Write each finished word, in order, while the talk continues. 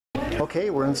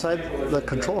Okay, we're inside the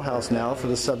control house now for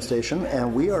the substation,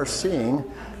 and we are seeing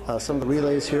some of the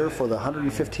relays here for the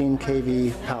 115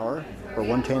 kV power, or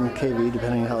 110 kV,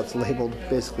 depending on how it's labeled,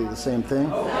 basically the same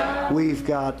thing. We've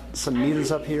got some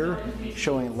meters up here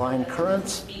showing line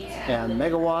currents and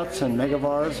megawatts and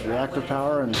megavars, reactive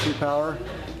power and true power.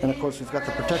 And of course we've got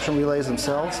the protection relays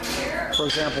themselves. For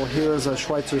example, here's a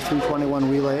Schweitzer 321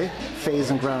 relay, phase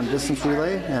and ground distance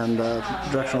relay, and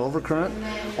directional overcurrent.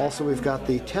 Also we've got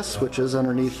the test switches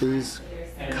underneath these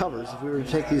covers. If we were to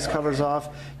take these covers off,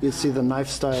 you'd see the knife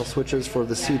style switches for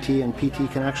the CT and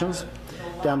PT connections.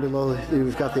 Down below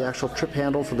we've got the actual trip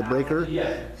handle for the breaker,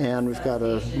 and we've got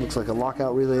a, looks like a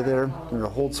lockout relay there, and a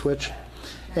hold switch.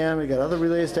 And we've got other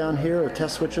relays down here, or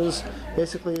test switches,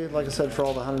 basically, like I said, for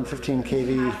all the 115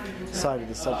 kV side of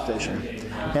the substation.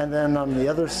 And then on the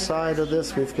other side of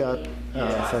this, we've got,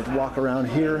 if I walk around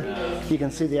here, you can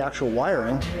see the actual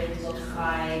wiring.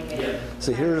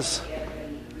 So here's,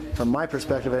 from my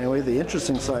perspective anyway, the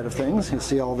interesting side of things. You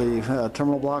see all the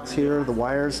terminal blocks here, the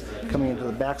wires coming into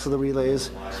the backs of the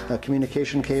relays,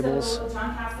 communication cables,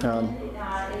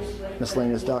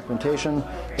 miscellaneous documentation.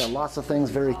 Got lots of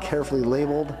things very carefully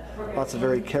labeled, lots of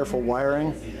very careful wiring.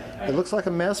 It looks like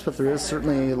a mess, but there is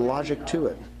certainly logic to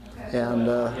it. And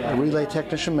a relay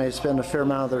technician may spend a fair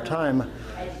amount of their time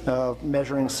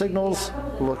measuring signals,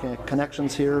 looking at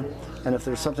connections here, and if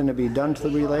there's something to be done to the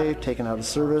relay, taken out of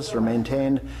service or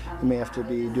maintained, you may have to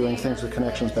be doing things with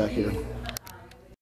connections back here.